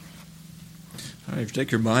All right,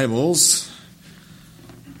 take your Bibles.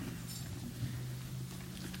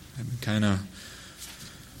 I've been kind of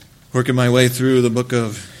working my way through the book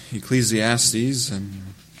of Ecclesiastes, and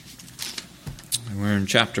we're in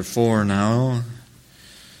chapter 4 now.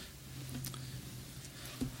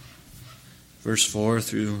 Verse 4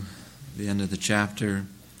 through the end of the chapter.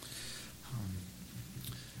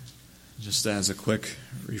 Just as a quick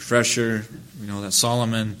refresher, we know that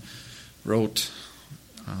Solomon wrote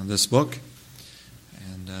this book.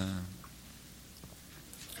 And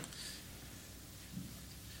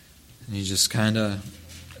he just kind of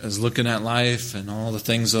is looking at life and all the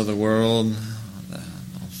things of the world, all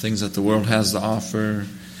the things that the world has to offer,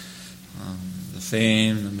 the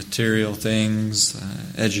fame, the material things,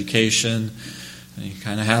 education. And he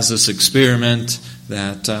kind of has this experiment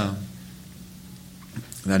that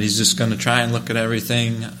he's just going to try and look at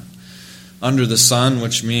everything under the sun,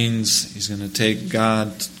 which means he's going to take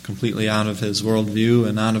God completely out of his worldview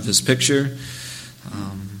and out of his picture,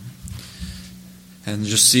 and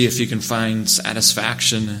just see if he can find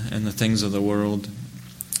satisfaction in the things of the world.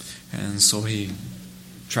 And so he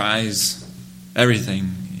tries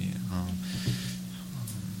everything.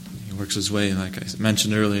 He works his way, like I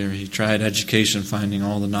mentioned earlier. He tried education, finding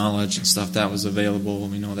all the knowledge and stuff that was available.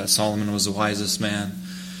 We know that Solomon was the wisest man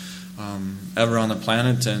ever on the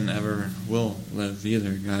planet and ever will live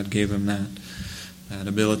either. God gave him that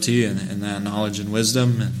ability and that knowledge and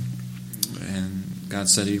wisdom, and God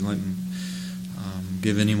said he wouldn't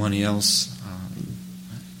give anyone else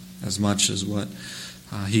as much as what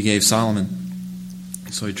he gave Solomon.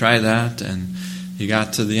 So he tried that, and he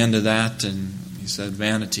got to the end of that, and he said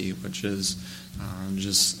vanity, which is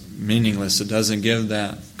just meaningless. It doesn't give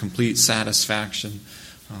that complete satisfaction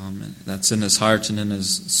that's in his heart and in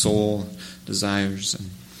his soul desires. And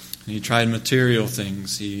he tried material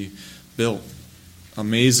things. He built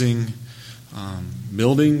amazing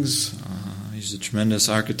buildings. He's a tremendous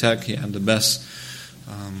architect. He had the best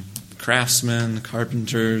craftsmen,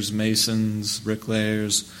 carpenters, masons,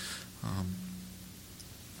 bricklayers,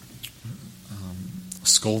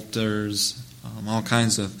 sculptors, all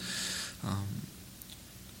kinds of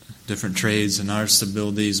different trades and arts to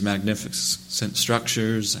build these magnificent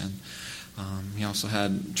structures. And he also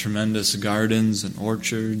had tremendous gardens and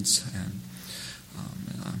orchards, and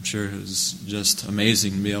I'm sure it was just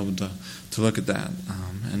amazing to be able to look at that.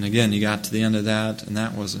 And again, he got to the end of that, and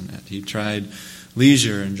that wasn't it. He tried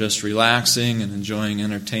leisure and just relaxing and enjoying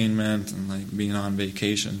entertainment and like being on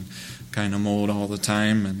vacation kind of mode all the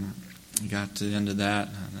time, and he got to the end of that,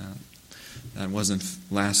 and that wasn't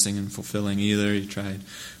lasting and fulfilling either. He tried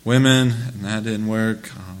women, and that didn't work.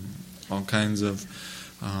 All kinds of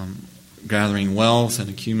gathering wealth and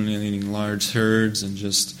accumulating large herds and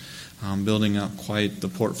just building up quite the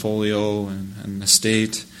portfolio and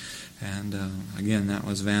estate. And again, that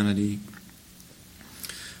was vanity.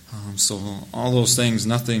 So all those things,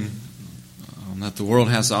 nothing that the world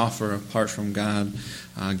has to offer apart from God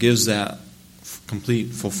gives that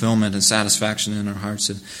complete fulfillment and satisfaction in our hearts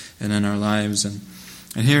and in our lives. And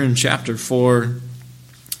here in chapter 4,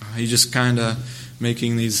 he's just kind of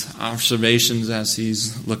making these observations as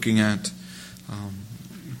he's looking at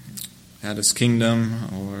his kingdom,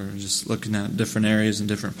 or just looking at different areas and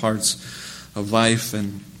different parts of life,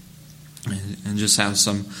 and just have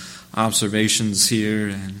some observations here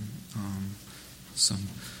and some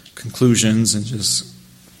conclusions, and just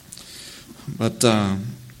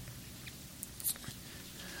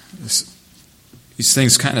these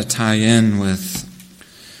things kind of tie in with,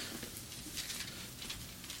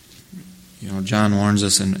 John warns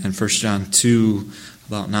us in 1 John 2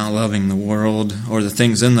 about not loving the world or the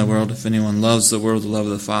things in the world. If anyone loves the world, the love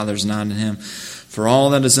of the Father is not in him. For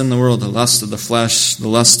all that is in the world, the lust of the flesh, the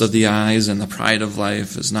lust of the eyes, and the pride of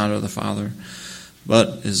life is not of the Father,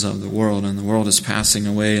 but is of the world. And the world is passing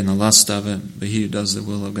away, and the lust of it, but he who does the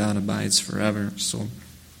will of God abides forever. So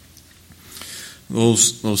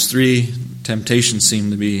those three temptations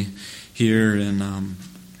seem to be here in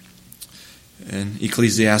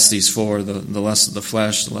Ecclesiastes 4, the lust of the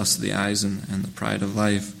flesh, the lust of the eyes, and the pride of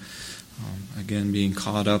life. Again, being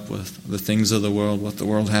caught up with the things of the world, what the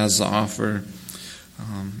world has to offer,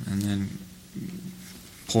 and then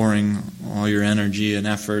pouring all your energy and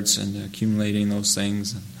efforts into accumulating those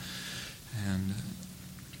things,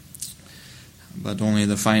 but only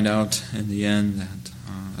to find out in the end that,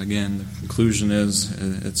 again, the conclusion is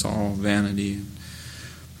it's all vanity.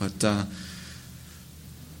 But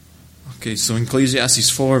okay, so in Ecclesiastes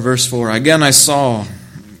 4, verse 4, again I saw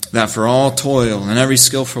that for all toil and every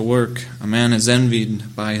skillful work a man is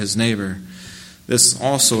envied by his neighbor. This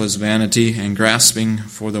also is vanity and grasping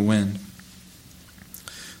for the wind.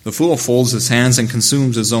 The fool folds his hands and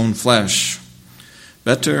consumes his own flesh.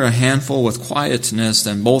 Better a handful with quietness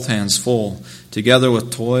than both hands full, together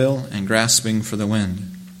with toil and grasping for the wind.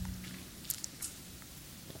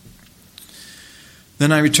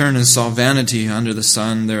 Then I returned and saw vanity under the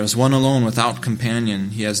sun. There is one alone without companion.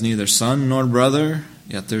 He has neither son nor brother,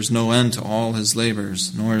 yet there is no end to all his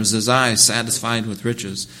labors, nor is his eye satisfied with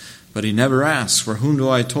riches. But he never asks, for whom do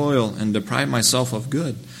I toil and deprive myself of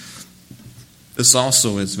good? This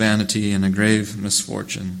also is vanity and a grave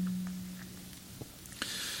misfortune.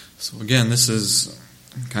 So again, this is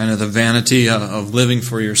kind of the vanity of living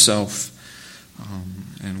for yourself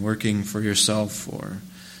and working for yourself for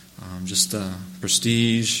just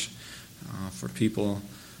prestige, for people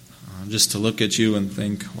just to look at you and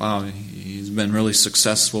think, wow, he's been really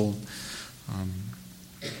successful.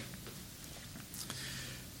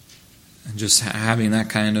 And just having that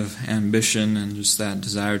kind of ambition and just that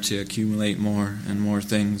desire to accumulate more and more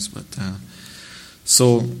things. But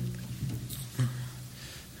so,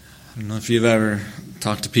 I don't know if you've ever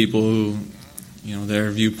talked to people who, their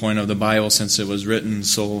viewpoint of the Bible, since it was written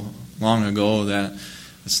so long ago that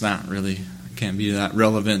it's not really, can't be that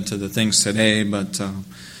relevant to the things today. But I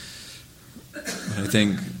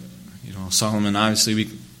think, Solomon, obviously we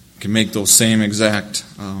can make those same exact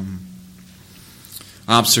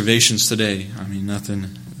observations today. I mean,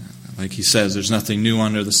 nothing, like he says, there's nothing new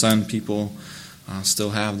under the sun. People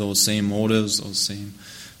still have those same motives, those same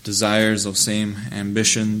desires, those same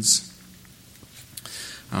ambitions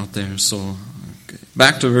out there. So,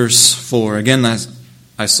 back to verse 4. Again,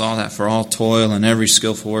 I saw that for all toil and every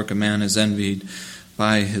skillful work a man is envied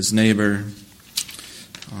by his neighbor.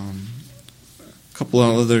 A couple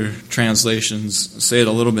of other translations say it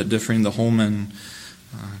a little bit different. The Holman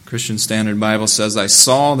Christian Standard Bible says, I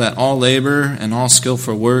saw that all labor and all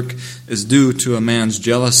skillful work is due to a man's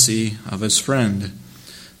jealousy of his friend.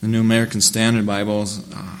 The New American Standard Bible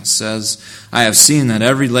says, I have seen that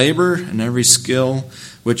every labor and every skill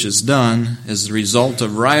which is done is the result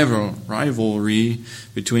of rivalry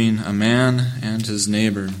between a man and his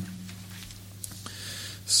neighbor.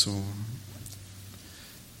 So,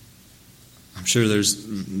 I'm sure there's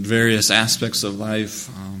various aspects of life,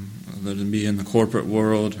 whether it be in the corporate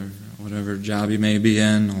world or whatever job you may be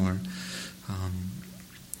in, or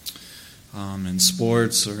in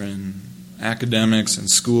sports or in academics and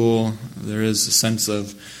school. There is a sense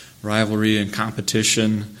of rivalry and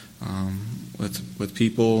competition with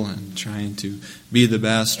people, and trying to be the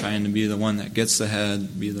best, trying to be the one that gets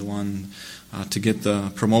ahead, be the one to get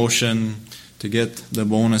the promotion, to get the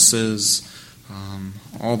bonuses,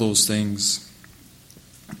 all those things.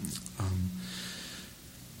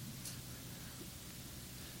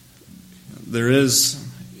 There is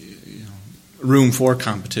room for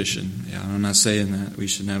competition. I'm not saying that we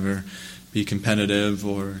should never be competitive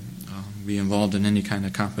or be involved in any kind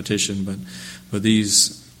of competition, but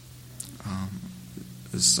these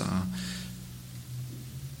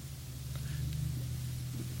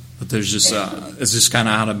but there's just it's just kind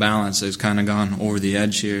of out of balance. It's kind of gone over the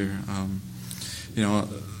edge here.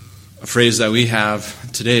 A phrase that we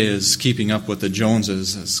have today is keeping up with the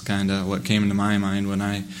Joneses. That's kind of what came to my mind when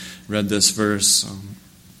I read this verse.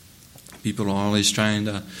 People are always trying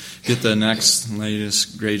to get the next,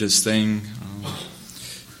 latest, greatest thing.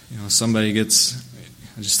 Somebody gets,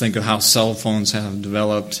 I just think of how cell phones have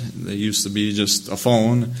developed. They used to be just a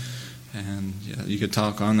phone, and you could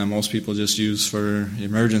talk on them. Most people just use for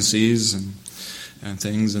emergencies and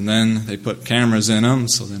things, and then they put cameras in them,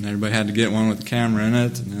 so then everybody had to get one with a camera in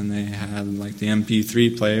it, and then they had like the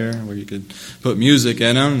MP3 player where you could put music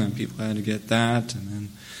in them, and people had to get that, and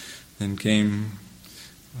then came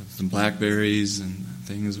the Blackberries and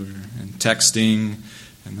things and texting,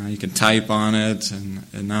 and now you can type on it,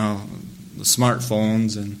 and now the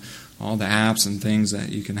smartphones and all the apps and things that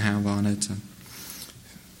you can have on it.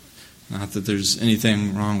 Not that there's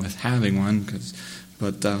anything wrong with having one,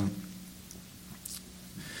 but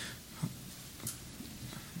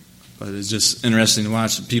it's just interesting to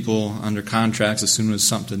watch people under contracts. As soon as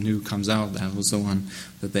something new comes out, that was the one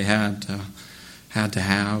that they had to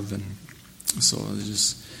have, and so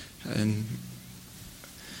and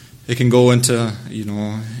it can go into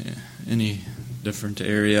any different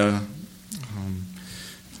area.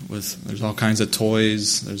 There's all kinds of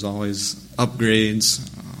toys. There's always upgrades.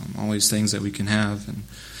 Always things that we can have, and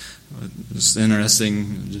it's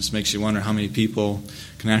interesting. It just makes you wonder how many people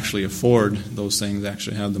can actually afford those things,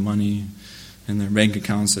 actually have the money in their bank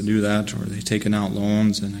accounts to do that, or are they taking out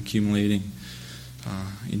loans and accumulating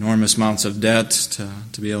enormous amounts of debt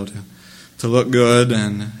to be able to look good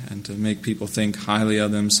and to make people think highly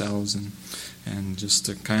of themselves and just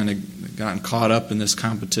to kind of gotten caught up in this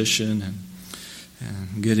competition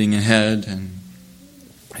and getting ahead. And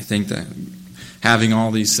I think that having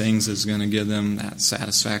all these things is going to give them that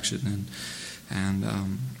satisfaction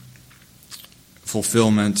and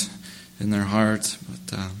fulfillment in their heart.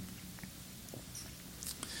 But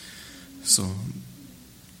so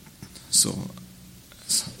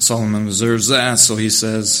Solomon observes that. So he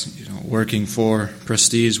says, working for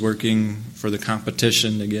prestige, working for the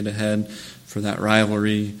competition to get ahead, for that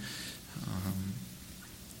rivalry.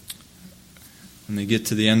 When they get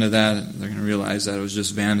to the end of that, they're going to realize that it was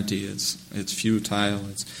just vanity. It's futile.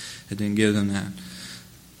 It didn't give them that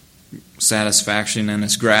satisfaction, and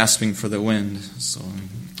it's grasping for the wind. So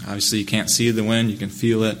obviously you can't see the wind. You can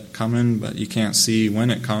feel it coming, but you can't see when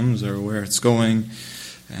it comes or where it's going.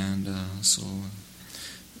 And so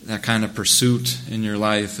that kind of pursuit in your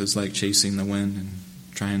life is like chasing the wind and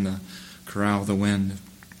trying to corral the wind,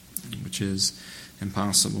 which is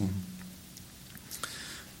impossible.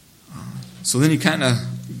 So then he kind of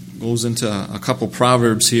goes into a couple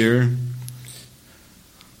proverbs here.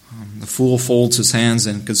 The fool folds his hands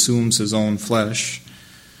and consumes his own flesh.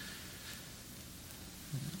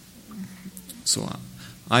 So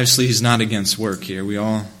obviously he's not against work here. We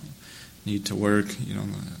all need to work.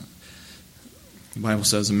 The Bible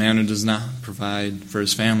says a man who does not provide for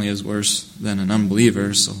his family is worse than an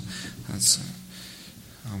unbeliever. So that's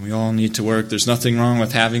we all need to work. There's nothing wrong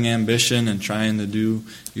with having ambition and trying to do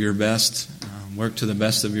your best. Work to the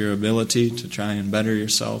best of your ability to try and better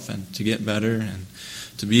yourself and to get better and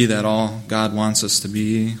to be that all God wants us to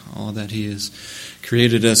be, all that He has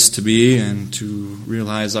created us to be, and to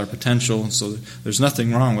realize our potential. So there's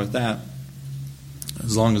nothing wrong with that,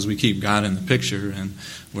 as long as we keep God in the picture and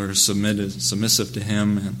we're submissive to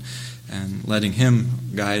Him and letting Him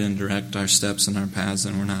guide and direct our steps and our paths,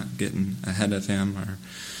 and we're not getting ahead of Him or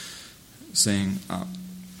saying,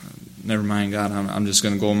 never mind, God, I'm just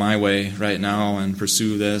going to go my way right now and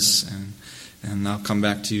pursue this, and I'll come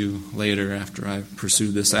back to you later after I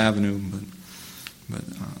pursue this avenue. But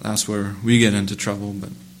that's where we get into trouble.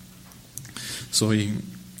 But so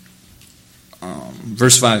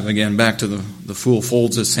verse 5 again, back to the fool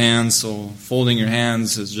folds his hands. So folding your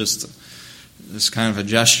hands is just this kind of a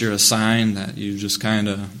gesture, a sign that you just kind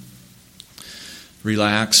of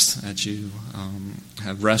relaxed, that you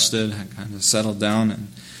have rested, kind of settled down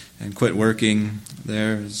and quit working.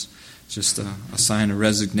 There is just a sign of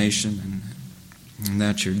resignation and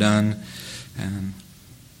that you're done,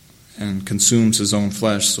 and consumes his own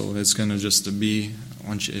flesh. So it's going to just to be,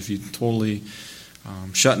 if you totally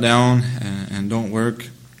shut down and don't work,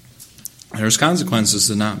 there's consequences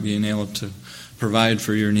to not being able to provide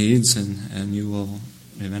for your needs, and you will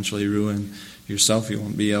eventually ruin yourself. You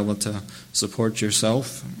won't be able to support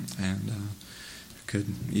yourself, and it could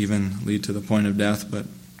even lead to the point of death. But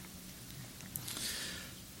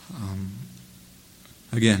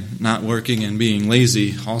again, not working and being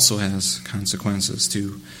lazy also has consequences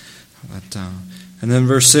too. But and then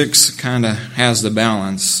verse 6 kind of has the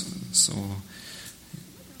balance. So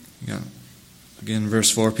again,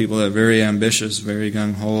 verse 4, people that are very ambitious, very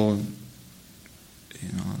gung-ho,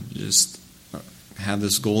 just have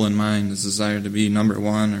this goal in mind, this desire to be number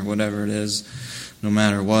one or whatever it is, no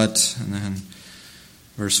matter what. And then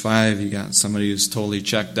verse 5, you got somebody who's totally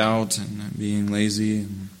checked out and being lazy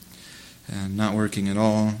and not working at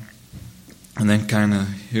all. And then kind of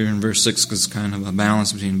here in verse 6 is kind of a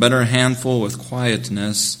balance between better a handful with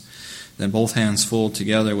quietness than both hands full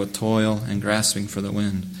together with toil and grasping for the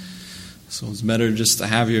wind. So it's better just to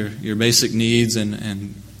have your basic needs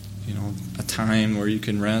and a time where you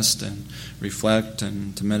can rest and reflect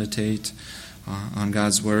and to meditate on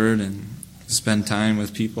God's Word and spend time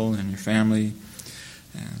with people and your family,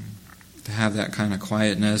 and to have that kind of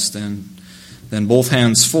quietness. Then both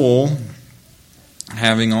hands full,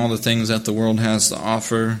 having all the things that the world has to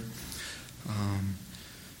offer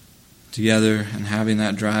together, and having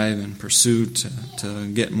that drive and pursuit to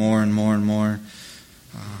get more and more and more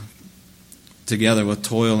together with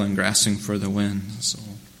toil and grasping for the wind. So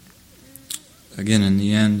again, in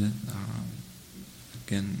the end,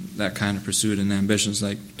 that kind of pursuit and ambition is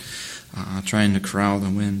like trying to corral the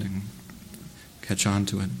wind and catch on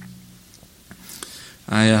to it.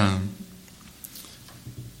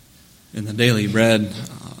 In the Daily Bread,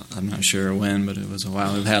 I'm not sure when, but it was a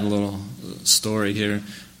while, we've had a little story here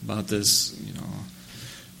about this,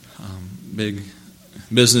 big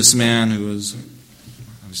businessman who was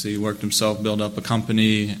obviously worked himself, built up a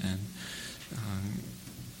company, and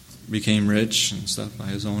became rich and stuff by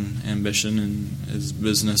his own ambition and his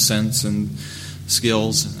business sense and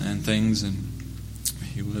skills and things. And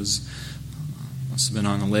he was must have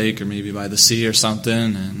been on a lake or maybe by the sea or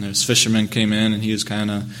something, and there's fishermen came in, and he was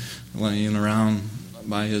kind of laying around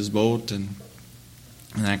by his boat, and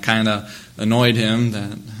that kind of annoyed him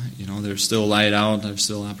that, there's still light out, there's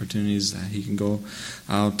still opportunities that he can go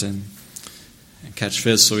out and catch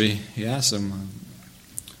fish. So he asked him,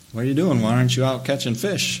 what are you doing? Why aren't you out catching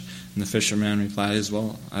fish? And the fisherman replies,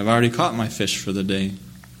 well, I've already caught my fish for the day.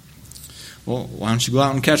 Well, why don't you go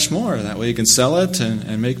out and catch more? That way you can sell it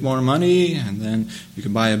and make more money, and then you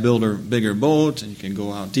can buy a bigger boat, and you can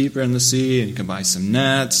go out deeper in the sea, and you can buy some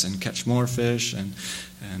nets and catch more fish and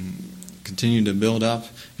continue to build up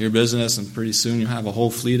your business, and pretty soon you'll have a whole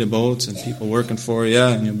fleet of boats and people working for you,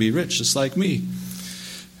 and you'll be rich just like me.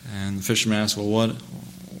 And the fisherman asked, well,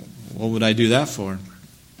 what would I do that for?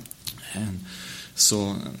 And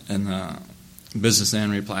the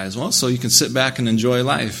businessman replies, well, so you can sit back and enjoy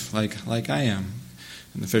life like I am.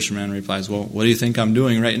 And the fisherman replies, well, what do you think I'm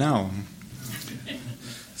doing right now?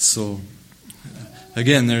 So,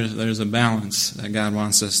 again, there's a balance that God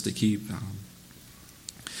wants us to keep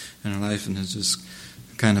in our life, and it just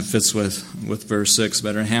kind of fits with verse 6.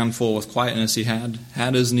 Better a handful with quietness. He had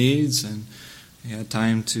his needs, and he had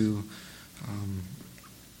time to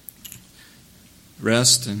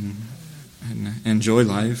rest and enjoy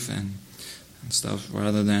life and stuff,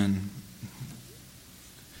 rather than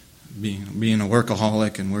being a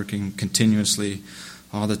workaholic and working continuously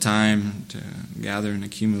all the time to gather and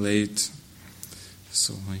accumulate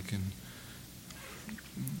so I can.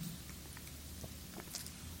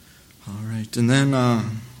 All right, and then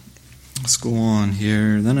let's go on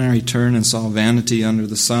here. Then I returned and saw vanity under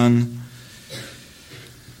the sun.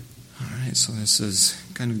 All right, so this is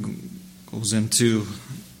kind of goes into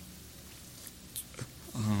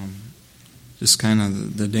just kind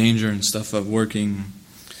of the danger and stuff of working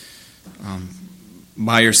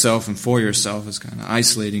by yourself and for yourself, is kind of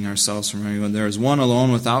isolating ourselves from everyone. There is one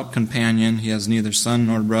alone without companion. He has neither son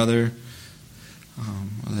nor brother.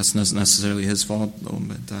 Well, that's not necessarily his fault, though.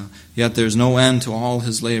 But yet there's no end to all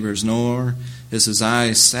his labors, nor is his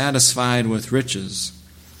eye satisfied with riches.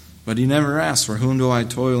 But he never asks, for whom do I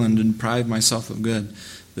toil and deprive myself of good?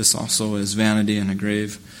 This also is vanity and a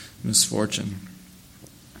grave misfortune.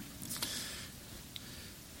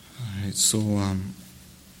 All right,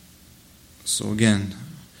 so again,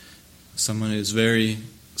 someone is very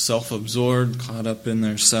self-absorbed, caught up in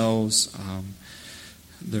themselves.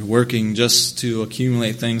 They're working just to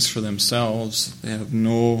accumulate things for themselves. They have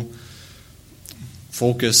no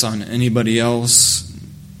focus on anybody else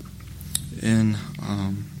in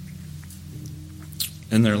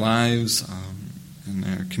their lives, in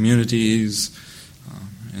their communities,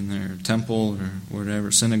 in their temple or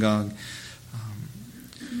whatever, synagogue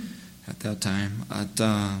at that time.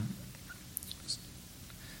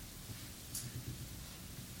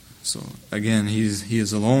 So again, he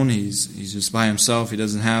is alone. He's just by himself. He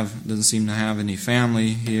doesn't seem to have any family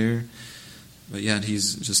here, but yet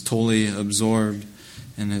he's just totally absorbed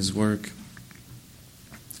in his work.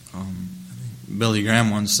 Billy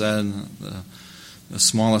Graham once said the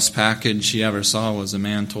smallest package he ever saw was a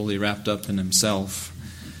man totally wrapped up in himself.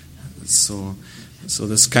 So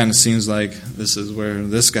this kind of seems like this is where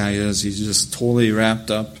this guy is. He's just totally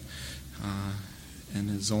wrapped up in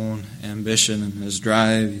his own ambition and his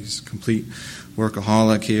drive. He's a complete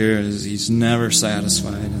workaholic here. He's never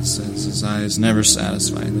satisfied. It says his eye is never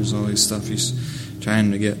satisfied. There's always stuff he's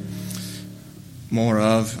trying to get more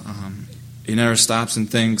of. He never stops and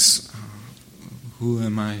thinks, who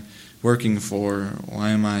am I working for?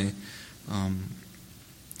 Why am I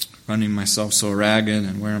running myself so ragged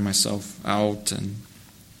and wearing myself out and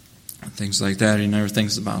things like that? He never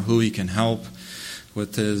thinks about who he can help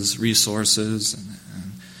with his resources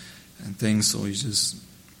and things. So he's just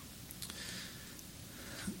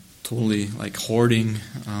totally like hoarding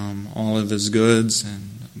all of his goods,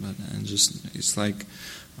 and just he's like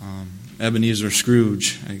Ebenezer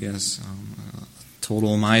Scrooge, I guess,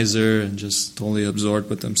 total miser and just totally absorbed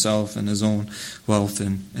with himself and his own wealth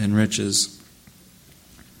and riches.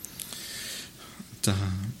 But,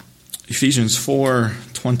 Ephesians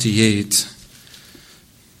 4:28.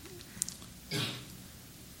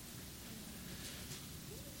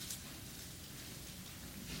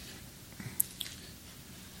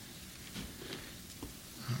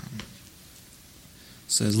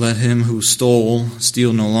 Says, let him who stole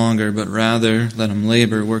steal no longer, but rather let him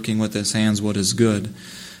labor, working with his hands what is good,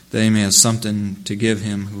 that he may have something to give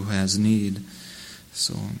him who has need.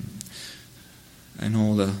 So I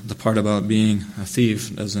know the part about being a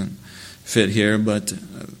thief doesn't fit here, but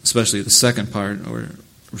especially the second part, we're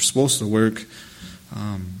supposed to work,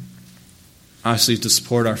 obviously to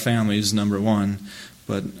support our families, number one,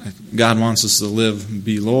 but God wants us to live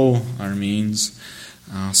below our means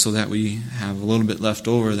so that we have a little bit left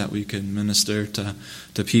over that we can minister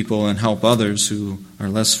to people and help others who are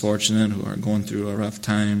less fortunate, who are going through a rough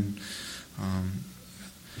time.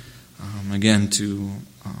 Again, to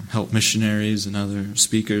help missionaries and other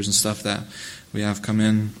speakers and stuff that we have come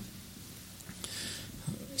in.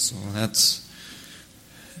 So it's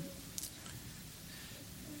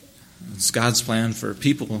God's plan for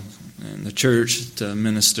people in the church to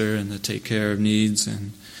minister and to take care of needs,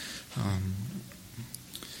 and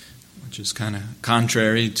which is kind of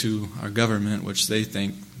contrary to our government, which they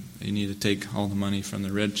think they need to take all the money from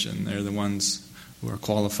the rich, and they're the ones who are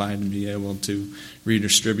qualified to be able to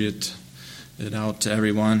redistribute it out to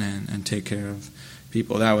everyone and take care of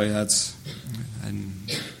people that way. I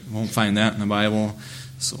won't find that in the Bible.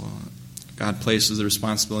 So God places the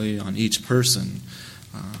responsibility on each person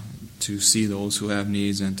to see those who have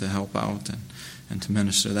needs and to help out and to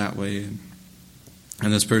minister that way.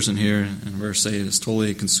 And this person here in verse 8 is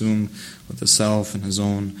totally consumed with the self and his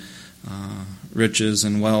own riches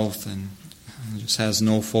and wealth, and just has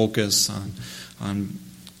no focus on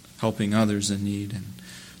helping others in need and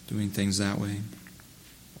doing things that way.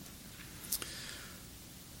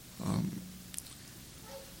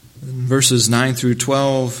 In verses 9 through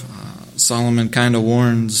 12, Solomon kind of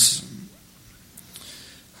warns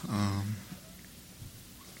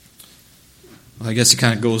I guess he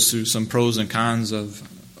kind of goes through some pros and cons of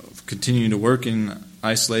continuing to work in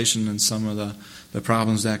isolation and some of the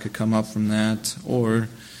problems that could come up from that, or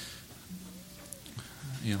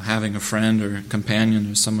having a friend or a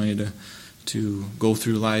companion or somebody to go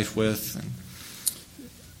through life with. And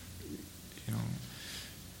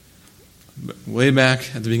but way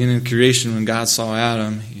back at the beginning of creation, when God saw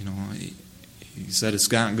Adam, he said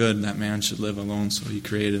it's not good that man should live alone, so he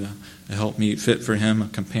created a helpmeet fit for him, a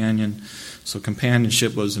companion. So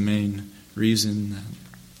companionship was the main reason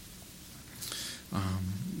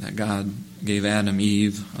that God gave Adam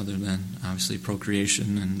Eve, other than obviously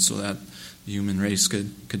procreation, and so that the human race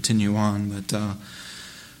could continue on.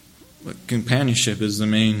 But companionship is the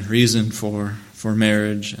main reason for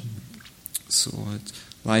marriage. And so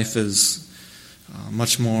life is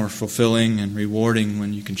much more fulfilling and rewarding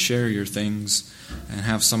when you can share your things and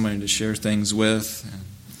have somebody to share things with,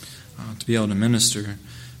 and to be able to minister.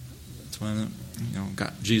 That's when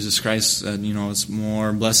Jesus Christ said, it's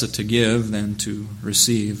more blessed to give than to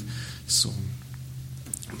receive. So,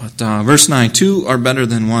 but verse 9, 2 are better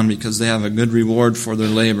than one, because they have a good reward for their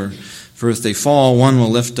labor. For if they fall, one will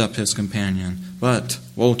lift up his companion. But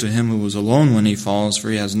woe to him who is alone when he falls, for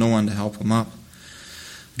he has no one to help him up.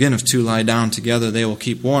 Again, if two lie down together, they will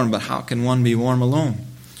keep warm. But how can one be warm alone?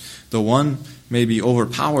 Though one may be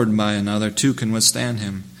overpowered by another, two can withstand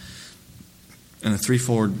him. And a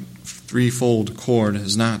threefold cord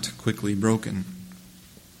is not quickly broken.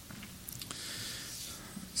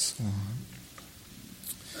 So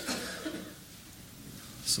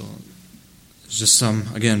there's just some,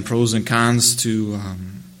 again, pros and cons to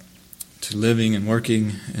living and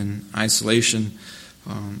working in isolation.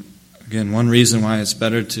 Again, one reason why it's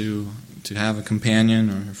better to have a companion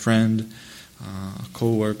or a friend, a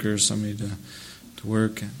co-worker, somebody to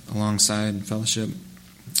work alongside and fellowship,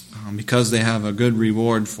 because they have a good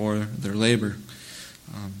reward for their labor.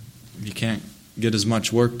 You can't get as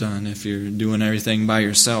much work done if you're doing everything by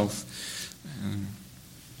yourself. And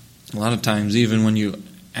a lot of times, even when you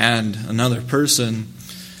add another person,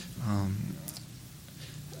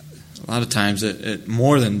 a lot of times it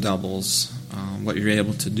more than doubles what you're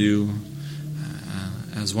able to do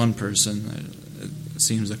as one person. It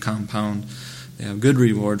seems to compound. They have good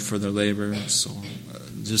reward for their labor. So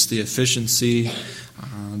just the efficiency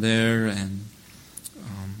there, and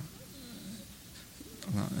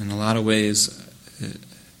in a lot of ways it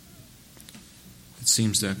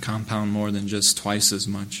seems to compound more than just twice as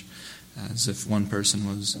much as if one person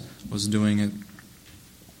was doing it.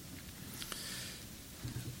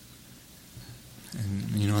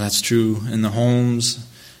 And that's true in the homes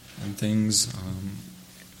and things.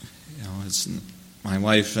 It's my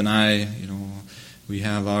wife and I, we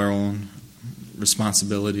have our own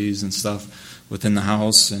responsibilities and stuff within the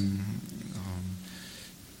house, and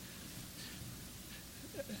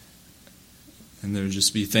there'd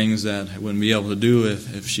just be things that I wouldn't be able to do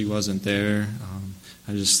if she wasn't there.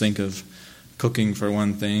 I just think of cooking for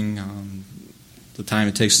one thing, the time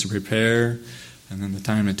it takes to prepare, and then the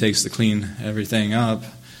time it takes to clean everything up.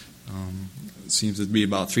 It seems to be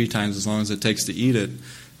about 3 times as long as it takes to eat it.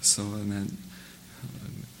 So and that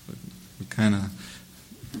would kind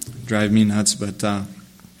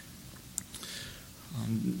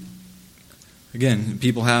again, again,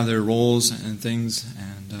 people have their roles and things,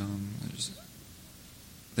 and there's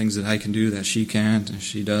things that I can do that she can't, and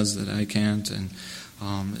she does that I can't, and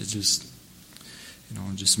it just,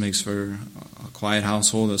 it just makes for a quiet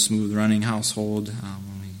household, a smooth running household,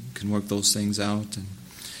 when we can work those things out,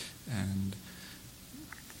 and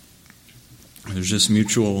there's just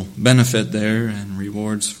mutual benefit there and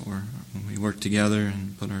rewards for when we work together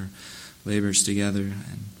and put our labors together,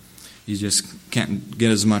 and you just can't get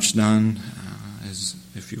as much done as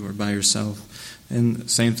if you were by yourself. And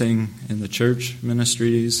same thing in the church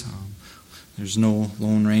ministries. There's no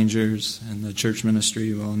lone rangers in the church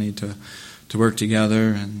ministry. We all need to work together,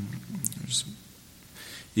 and there's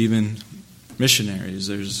even missionaries.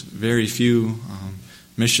 There's very few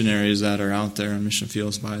missionaries that are out there in mission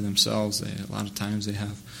fields by themselves. A lot of times they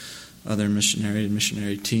have other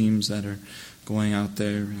missionary teams that are going out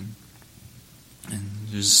there, and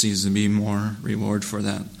there just seems to be more reward for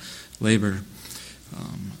that labor.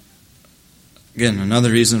 Again,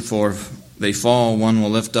 another reason for they fall, one will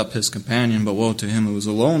lift up his companion, but woe to him who is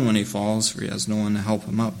alone when he falls, for he has no one to help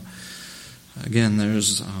him up. Again,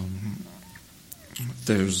 there's a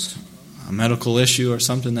medical issue or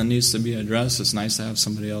something that needs to be addressed. It's nice to have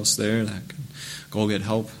somebody else there that can go get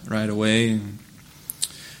help right away and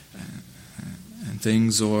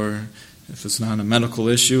things. Or if it's not a medical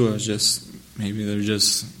issue, or maybe they're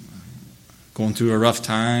just going through a rough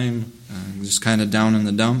time, just kind of down in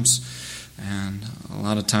the dumps. And a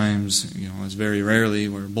lot of times, it's very rarely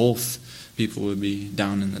where both people would be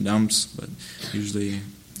down in the dumps, but usually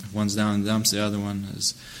if one's down in the dumps, the other one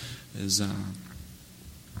is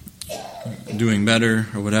doing better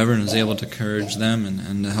or whatever, and is able to encourage them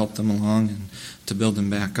and to help them along and to build them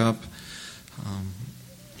back up.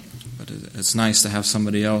 But it's nice to have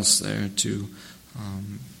somebody else there to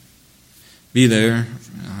be there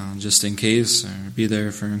just in case, or be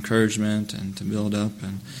there for encouragement and to build up,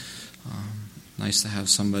 and nice to have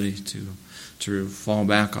somebody to fall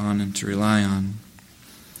back on and to rely on.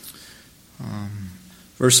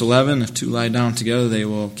 Verse 11, if two lie down together, they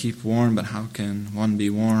will keep warm, but how can one be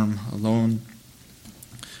warm alone?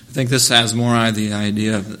 I think this has more the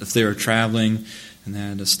idea of if they were traveling and they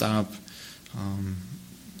had to stop. I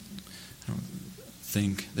don't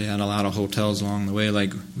think they had a lot of hotels along the way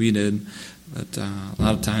like we did, but a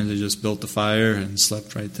lot of times they just built the fire and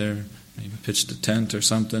slept right there. Maybe pitched a tent or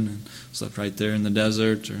something and slept right there in the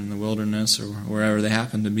desert or in the wilderness or wherever they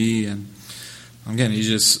happened to be. And again, he's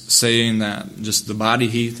just saying that just the body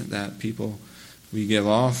heat that we give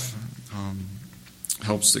off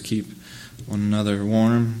helps to keep one another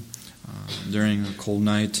warm during a cold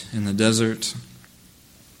night in the desert.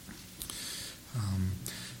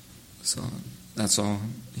 So that's all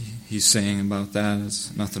he's saying about that.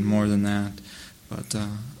 It's nothing more than that. But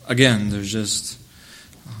again, there's just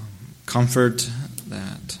comfort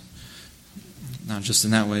that, not just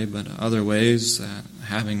in that way, but other ways that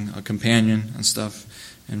having a companion and stuff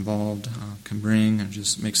involved can bring, and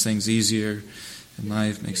just makes things easier in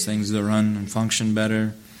life, makes things to run and function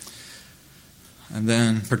better. And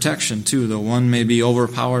then protection too. Though one may be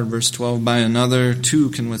overpowered, verse 12, by another, two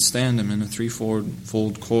can withstand him, and a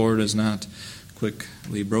threefold cord is not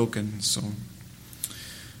quickly broken. So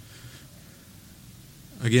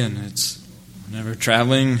again, it's whenever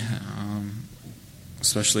traveling,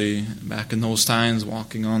 especially back in those times,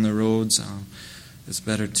 walking on the roads, it's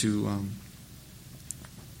better to,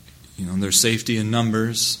 there's safety in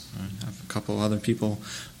numbers. Have a couple other people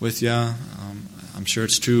with you. I'm sure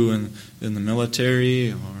it's true in the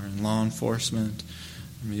military or in law enforcement,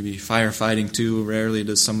 maybe firefighting too. Rarely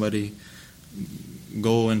does somebody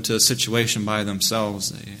go into a situation by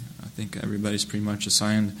themselves. I think everybody's pretty much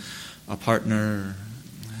assigned a partner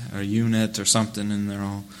or a unit or something, and they're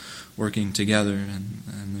all working together,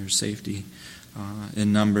 and there's safety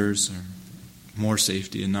in numbers, or more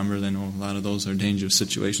safety in numbers. I know a lot of those are dangerous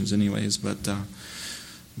situations anyways, but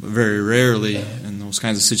very rarely in those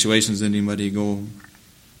kinds of situations anybody go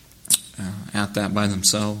at that by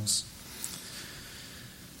themselves.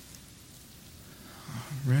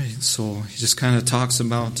 Right, so he just kind of talks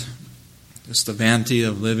about just the vanity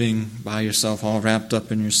of living by yourself, all wrapped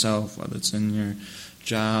up in yourself, whether it's in your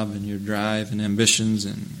job and your drive and ambitions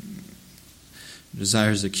and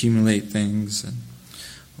desires to accumulate things,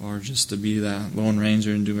 or just to be that lone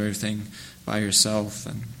ranger and do everything by yourself.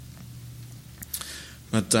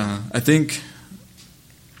 But I think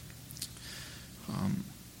I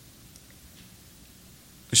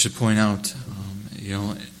should point out,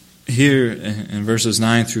 here in verses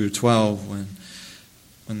 9 through 12,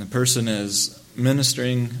 when the person is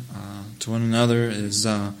ministering to one another, is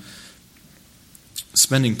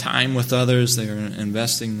spending time with others. They were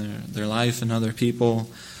investing their life in other people.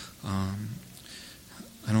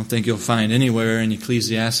 I don't think you'll find anywhere in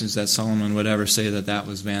Ecclesiastes that Solomon would ever say that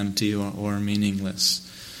was vanity or meaningless.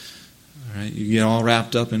 All right? You get all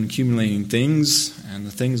wrapped up in accumulating things and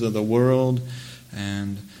the things of the world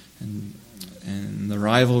and the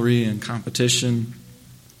rivalry and competition.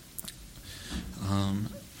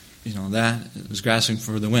 That is grasping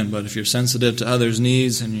for the wind. But if you're sensitive to others'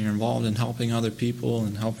 needs and you're involved in helping other people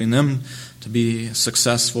and helping them to be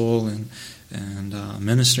successful and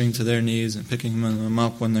ministering to their needs and picking them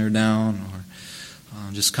up when they're down, or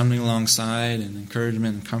just coming alongside and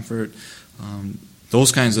encouragement and comfort,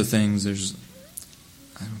 those kinds of things,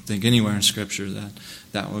 I don't think anywhere in Scripture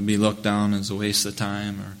that would be looked down as a waste of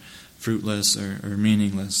time or fruitless or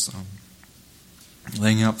meaningless.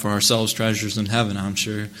 Laying up for ourselves treasures in heaven, I'm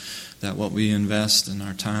sure that what we invest in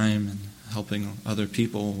our time and helping other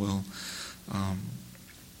people will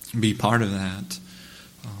be part of that.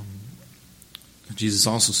 Jesus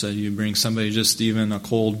also said, you bring somebody just even a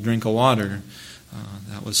cold drink of water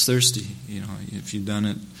that was thirsty. If you've done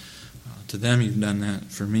it to them, you've done that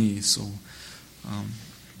for me. So,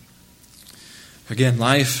 again,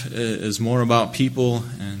 life is more about people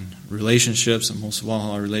and relationships, and most of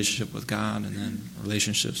all, our relationship with God, and then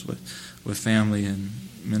relationships with family, and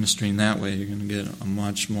ministering that way. You're going to get a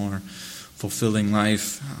much more fulfilling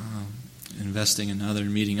life, investing in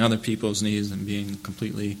meeting other people's needs, and being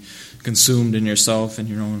completely consumed in yourself and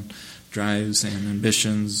your own drives and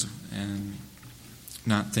ambitions, and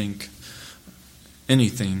not think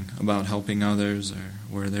anything about helping others or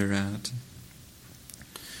where they're at.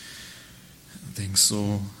 I think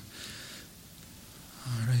so.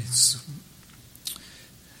 All right. So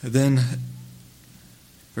then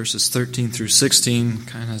verses 13 through 16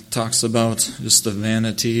 kind of talks about just the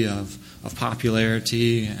vanity of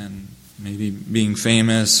popularity and maybe being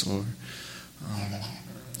famous, or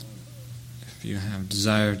if you have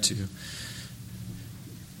desire to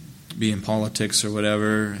be in politics or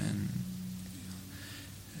whatever, and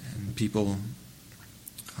people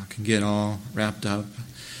can get all wrapped up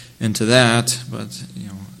into that, but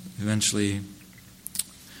eventually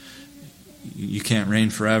you can't reign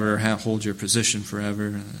forever, hold your position forever.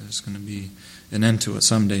 There's going to be an end to it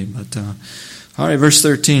someday. But all right, verse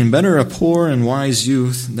 13: better a poor and wise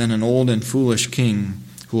youth than an old and foolish king,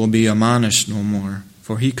 who will be admonished no more.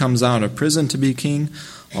 For he comes out of prison to be king,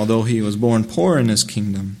 although he was born poor in his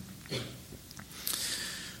kingdom.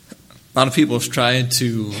 A lot of people have tried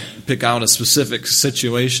to pick out a specific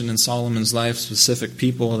situation in Solomon's life, specific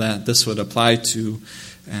people that this would apply to,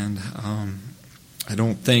 and I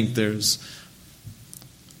don't think there's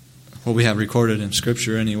what we have recorded in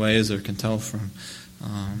Scripture anyways, or can tell from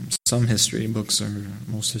some history books, or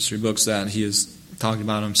most history books, that he has talked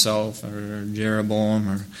about himself or Jeroboam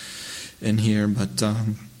or in here, but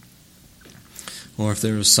or if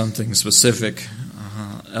there was something specific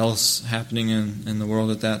else happening in the world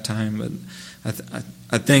at that time. But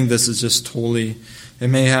I think this is just totally, it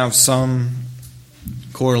may have some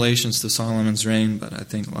correlations to Solomon's reign, but I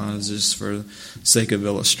think a lot is just for the sake of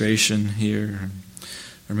illustration here,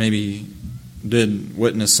 or maybe did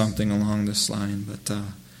witness something along this line, but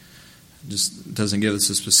just doesn't give us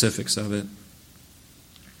the specifics of it.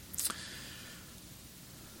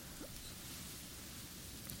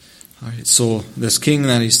 All right, so this king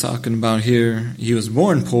that he's talking about here, he was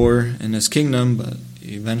born poor in his kingdom, but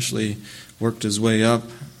he eventually worked his way up,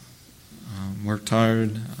 worked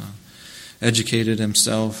hard, educated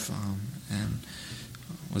himself, and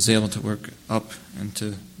was able to work up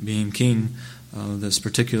into being king of this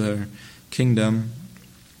particular kingdom.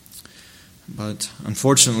 But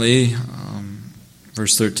unfortunately,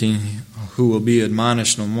 verse 13, who will be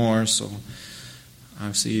admonished no more. So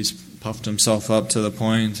obviously he's puffed himself up to the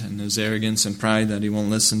point in his arrogance and pride that he won't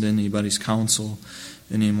listen to anybody's counsel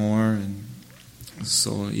anymore. And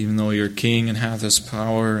so even though you're king and have this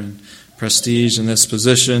power and prestige in this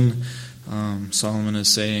position, Solomon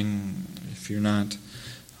is saying, if you're not,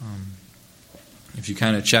 if you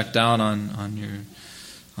kind of checked out on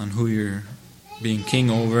who you're being king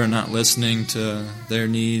over and not listening to their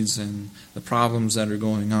needs and the problems that are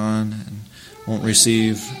going on, and won't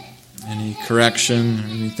receive any correction or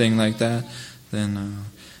anything like that, then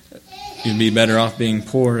you'd be better off being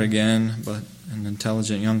poor again, but an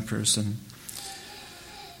intelligent young person.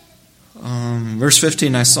 Verse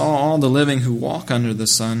 15, I saw all the living who walk under the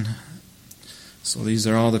sun. So these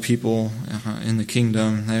are all the people in the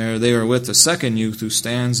kingdom. They are with the second youth who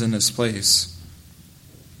stands in his place.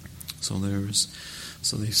 So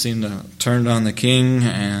they seem to turn on the king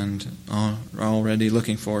and are already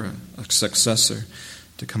looking for a successor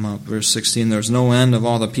to come up. Verse 16, there is no end of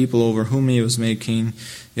all the people over whom he was made king,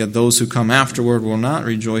 yet those who come afterward will not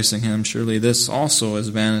rejoice in him. Surely this also is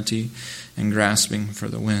vanity and grasping for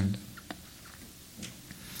the wind.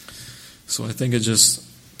 So I think it just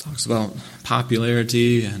talks about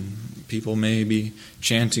popularity, and people may be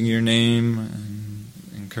chanting your name and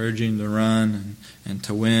encouraging to run and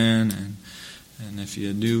to win. And if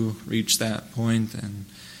you do reach that point, then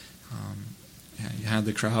you have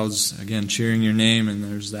the crowds, again, cheering your name, and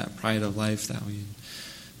there's that pride of life that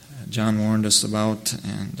John warned us about,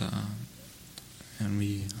 and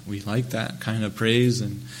we like that kind of praise,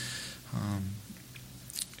 and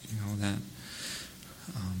that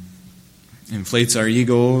inflates our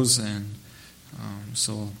egos, and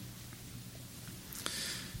so.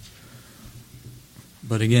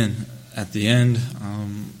 But again, at the end,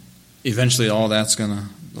 eventually all that's going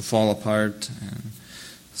to fall apart, and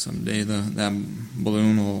someday that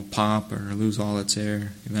balloon will pop or lose all its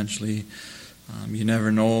air eventually. You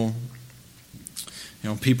never know.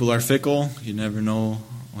 People are fickle. You never know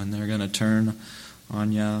when they're going to turn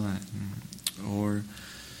on you or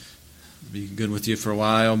be good with you for a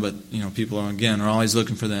while. But, people are always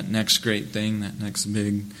looking for that next great thing, that next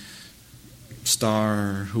big star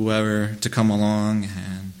or whoever to come along,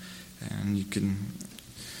 and you can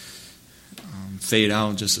fade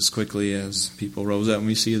out just as quickly as people rose up. And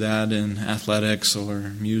we see that in athletics or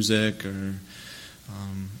music or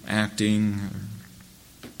acting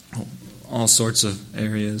or all sorts of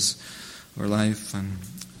areas of life. And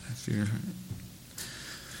if you're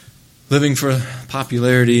living for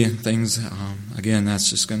popularity and things, again, that's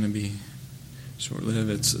just going to be short-lived.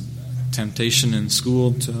 It's a temptation in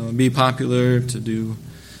school to be popular, to do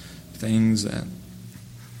things that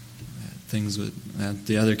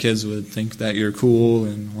the other kids would think that you're cool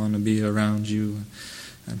and want to be around you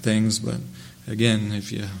and things. But again,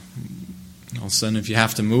 if you all of a sudden if you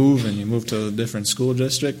have to move and you move to a different school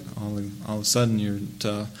district, all of a sudden you're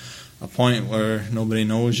to a point where nobody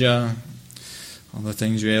knows you. All the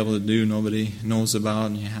things you're able to do, nobody knows about,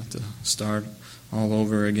 and you have to start all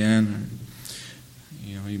over again.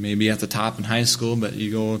 Or, you may be at the top in high school, but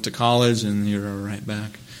you go to college and you're right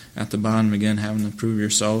back at the bottom again, having to prove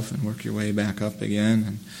yourself and work your way back up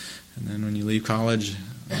again. And then when you leave college,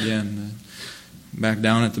 again, back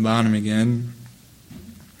down at the bottom again.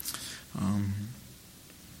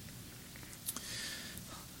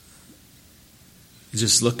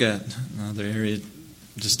 Just look at another area,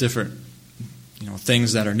 just different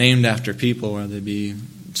things that are named after people, whether they be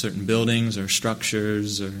certain buildings or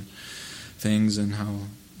structures or things, and how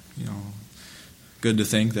good to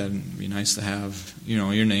think that it'd be nice to have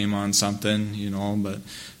your name on something, but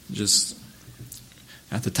just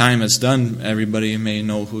at the time it's done, everybody may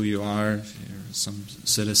know who you are, if you're some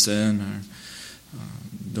citizen or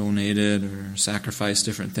donated or sacrificed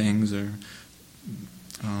different things or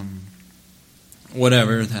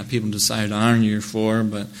whatever that people decide to honor you for.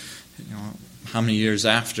 But how many years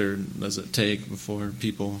after does it take before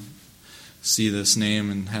people see this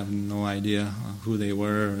name and have no idea who they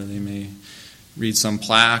were, or they may read some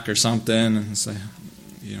plaque or something and say,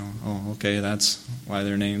 oh, okay, that's why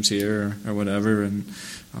their name's here or whatever, and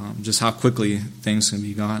just how quickly things can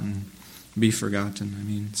be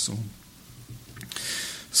forgotten.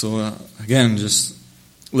 So again, just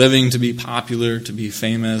living to be popular, to be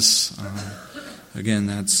famous. Again,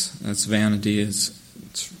 that's vanity. It's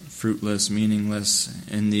fruitless, meaninless.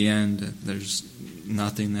 In the end, there's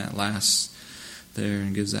nothing that lasts there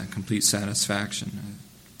and gives that complete satisfaction.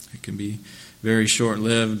 It can be very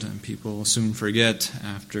short-lived, and people will soon forget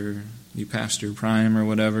after you pass your prime or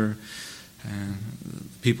whatever, and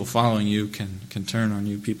people following you can turn on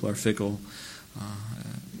you. People are fickle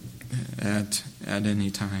at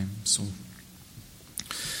any time. So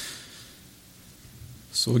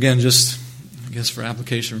again, just I guess for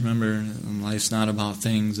application, remember, life's not about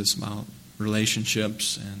things, it's about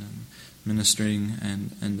relationships and ministering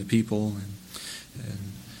and the people.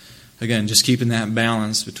 And again, just keeping that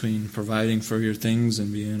balance between providing for your things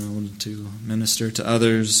and being able to minister to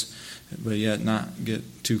others, but yet not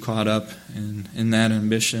get too caught up in that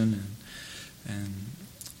ambition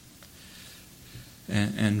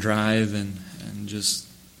and drive and just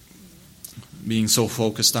being so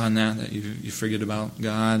focused on that you forget about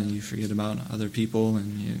God and you forget about other people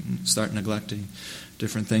and you start neglecting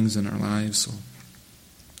different things in our lives. So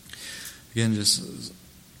again,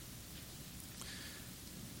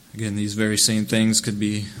 these very same things could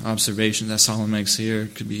be observations that Solomon makes here,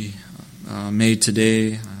 could be made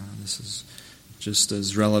today. This is just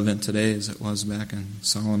as relevant today as it was back in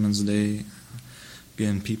Solomon's day.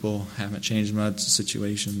 Again, people haven't changed much,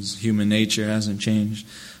 situations, human nature hasn't changed.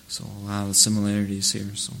 So a lot of similarities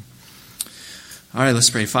here. So, all right, let's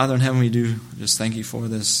pray. Father in heaven, we do just thank you for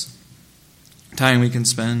this time we can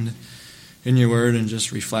spend in your word and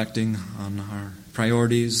just reflecting on our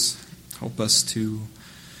priorities. Help us to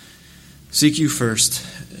seek you first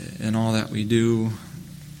in all that we do,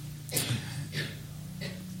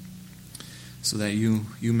 so that you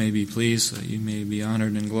may be pleased, so that you may be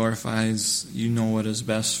honored and glorified. You know what is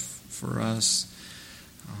best for us.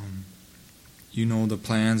 You know the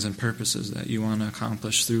plans and purposes that you want to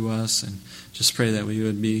accomplish through us, and just pray that we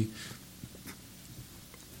would be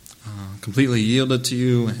completely yielded to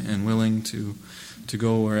you and willing to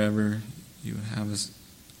go wherever you would have us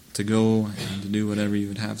to go and to do whatever you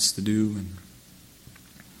would have us to do,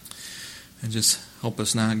 and just help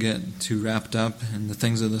us not get too wrapped up in the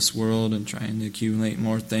things of this world and trying to accumulate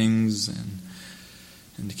more things and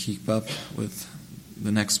to keep up with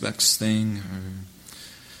the next best thing,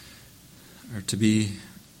 or to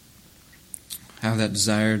have that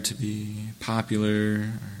desire to be popular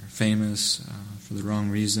or famous for the wrong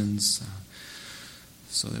reasons,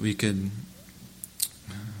 so that we could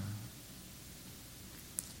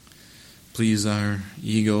please our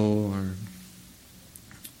ego, or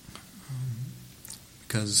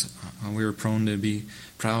because we were prone to be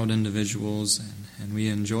proud individuals, and we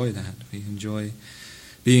enjoy that. We enjoy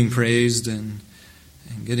being praised and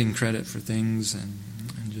getting credit for things, and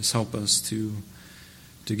just help us to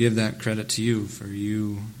give that credit to you, for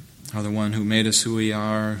you are the one who made us who we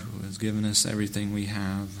are, who has given us everything we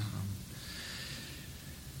have.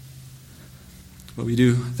 But we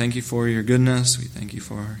do thank you for your goodness. We thank you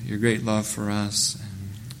for your great love for us,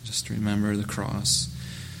 and just remember the cross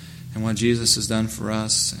and what Jesus has done for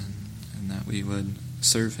us, and that we would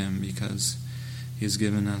serve him because he has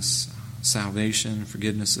given us salvation,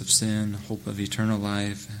 forgiveness of sin, hope of eternal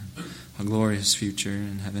life, and a glorious future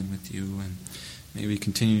in heaven with you. And may we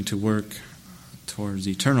continue to work towards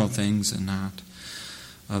eternal things and not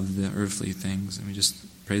of the earthly things. And we just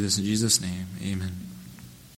pray this in Jesus' name. Amen.